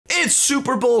It's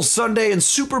Super Bowl Sunday, and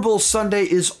Super Bowl Sunday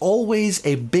is always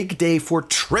a big day for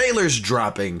trailers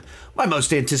dropping. My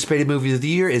most anticipated movie of the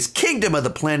year is Kingdom of the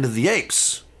Planet of the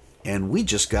Apes, and we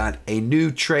just got a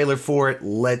new trailer for it.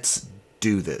 Let's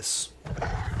do this.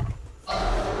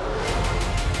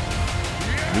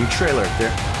 New trailer.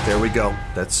 There we go.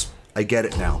 I get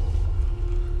it now.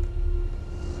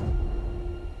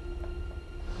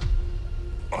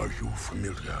 Are you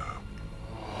familiar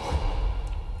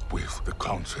with the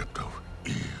concept of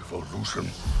evolution?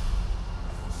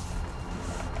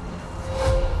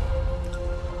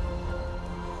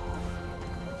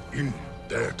 In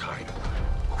their time,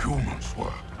 humans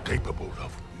were capable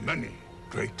of many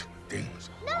great things.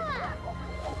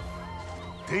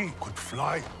 They could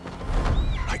fly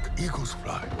like eagles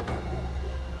fly.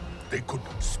 They could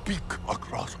speak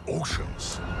across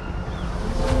oceans.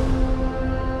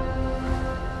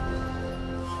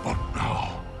 But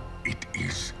now, it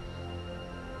is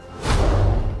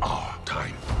our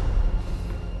time.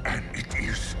 And it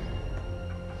is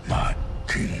my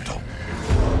kingdom.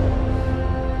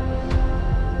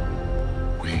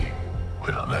 We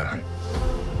will learn.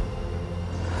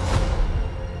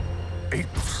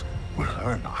 Apes will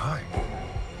learn. I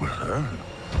will learn.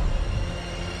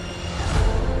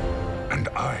 And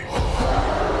I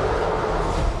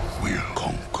will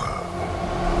conquer.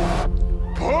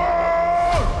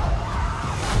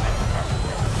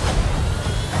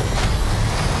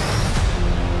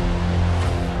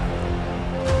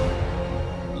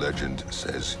 Legend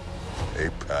says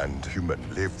ape and human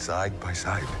lived side by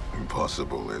side.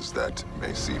 Impossible as that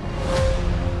may seem.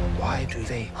 Why do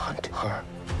they hunt her?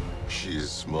 She's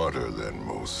smarter than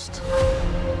most.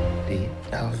 The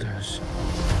elders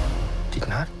did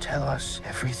not tell us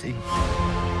everything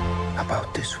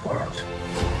about this world.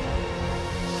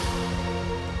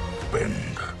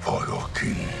 Bend for your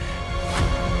king.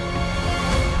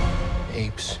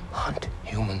 Apes hunt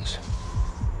humans.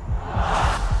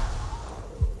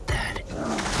 That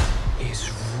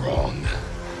is wrong.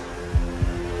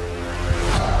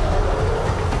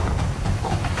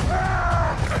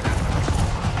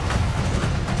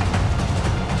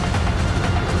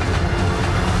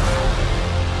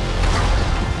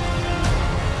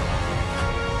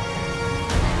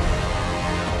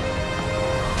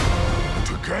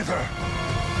 Together,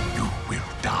 you will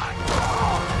die.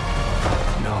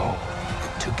 No,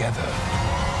 together,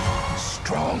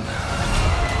 strong.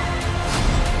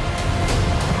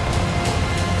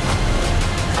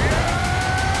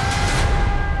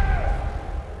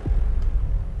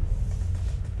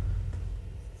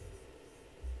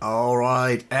 All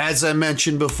right, as I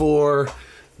mentioned before,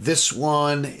 this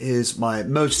one is my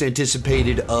most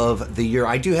anticipated of the year.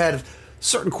 I do have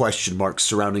certain question marks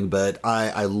surrounding, but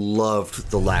I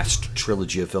loved the last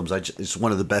trilogy of films. It's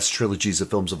one of the best trilogies of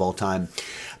films of all time.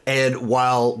 And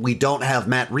while we don't have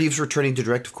Matt Reeves returning to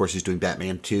direct, of course he's doing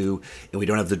Batman 2, and we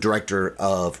don't have the director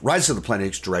of Rise of the Planet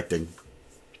Apes directing,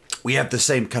 we have the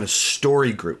same kind of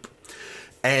story group.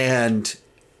 And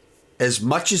as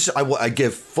much as I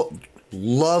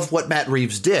love what Matt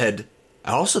Reeves did,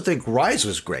 I also think Rise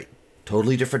was great.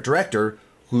 Totally different director,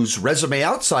 whose resume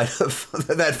outside of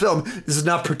that film is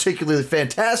not particularly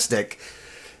fantastic.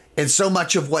 And so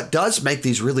much of what does make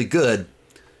these really good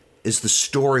is the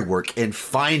story work and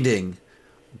finding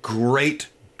great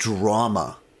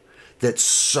drama that's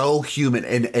so human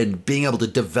and being able to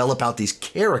develop out these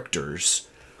characters.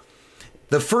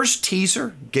 The first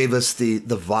teaser gave us the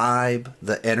vibe,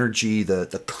 the energy,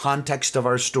 the context of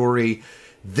our story.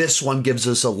 This one gives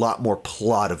us a lot more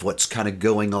plot of what's kind of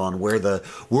going on, where the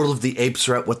world of the apes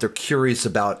are at, what they're curious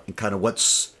about, and kind of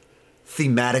what's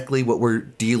thematically what we're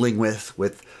dealing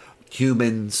with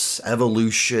humans,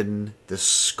 evolution,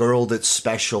 this girl that's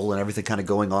special, and everything kind of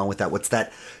going on with that. What's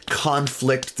that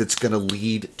conflict that's going to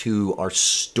lead to our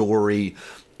story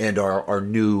and our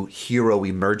new hero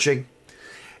emerging?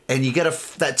 And you get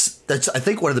that's I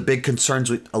think one of the big concerns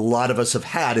a lot of us have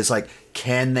had is like,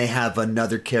 can they have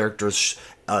another character?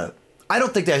 I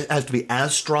don't think that has to be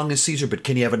as strong as Caesar, but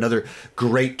can you have another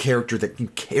great character that can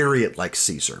carry it like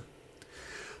Caesar?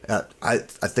 I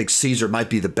think Caesar might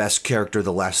be the best character of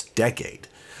the last decade.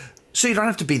 So you don't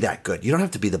have to be that good. You don't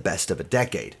have to be the best of a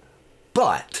decade.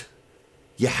 But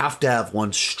you have to have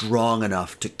one strong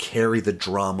enough to carry the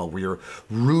drama where you're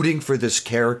rooting for this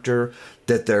character,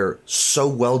 that they're so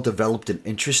well developed and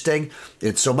interesting.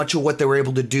 And so much of what they were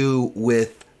able to do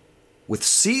with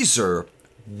Caesar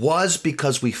was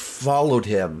because we followed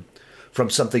him from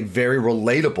something very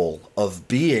relatable of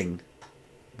being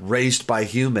raised by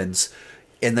humans,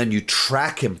 and then you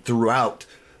track him throughout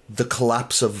the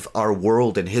collapse of our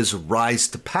world and his rise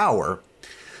to power.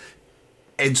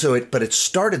 And so but it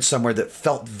started somewhere that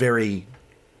felt very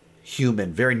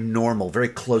human, very normal, very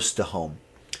close to home.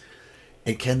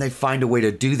 And can they find a way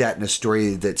to do that in a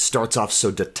story that starts off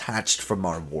so detached from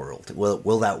our world?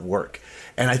 Will that work?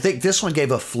 And I think this one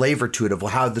gave a flavor to it of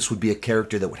how this would be a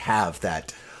character that would have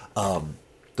that,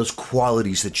 those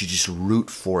qualities that you just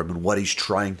root for him and what he's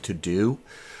trying to do.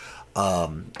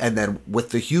 And then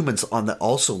with the humans on the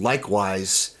also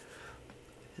likewise,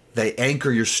 they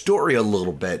anchor your story a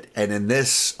little bit. And in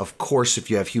this, of course, if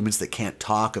you have humans that can't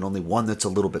talk and only one that's a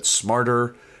little bit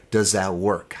smarter, does that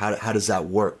work? How does that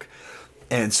work?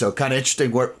 And so kind of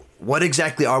interesting, what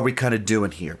exactly are we kind of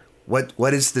doing here?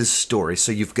 What is this story?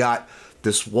 So you've got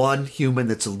this one human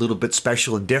that's a little bit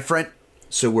special and different.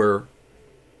 So we're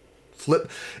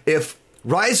if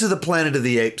Rise of the Planet of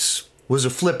the Apes was a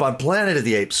flip on Planet of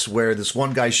the Apes, where this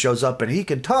one guy shows up and he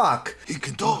can talk. He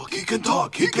can talk, he can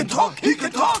talk, he can talk, he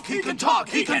can talk, he can talk,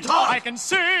 he can talk. I can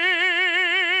sing.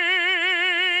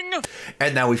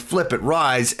 And now we flip it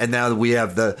Rise, and now we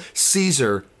have the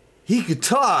Caesar. He could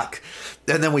talk.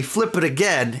 And then we flip it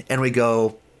again and we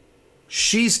go,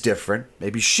 she's different.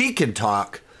 Maybe she can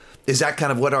talk. Is that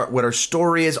kind of what our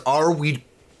story is? Are we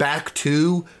back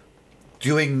to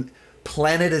doing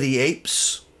Planet of the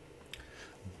Apes,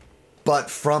 but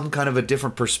from kind of a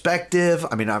different perspective?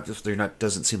 I mean, obviously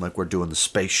doesn't seem like we're doing the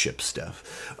spaceship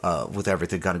stuff with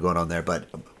everything kind of going on there. But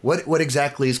what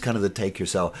exactly is kind of the take here?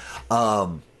 So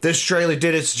this trailer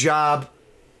did its job.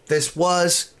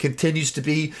 This continues to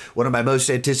be one of my most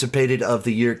anticipated of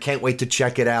the year. Can't wait to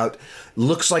check it out.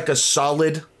 Looks like a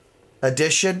solid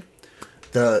addition.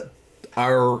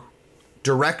 Our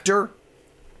director,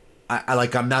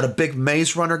 I'm not a big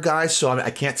Maze Runner guy, so I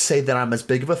can't say that I'm as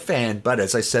big of a fan. But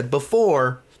as I said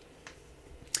before,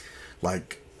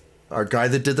 like our guy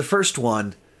that did the first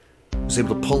one was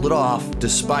able to pull it off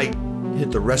despite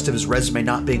the rest of his resume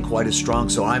not being quite as strong.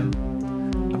 So I'm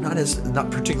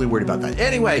not particularly worried about that.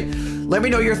 Anyway, let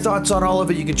me know your thoughts on all of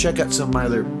it. You can check out some of my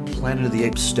other Planet of the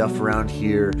Apes stuff around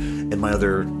here and my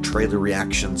other trailer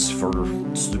reactions for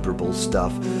Super Bowl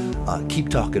stuff. Keep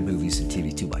talking movies and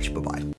TV too much. Bye-bye.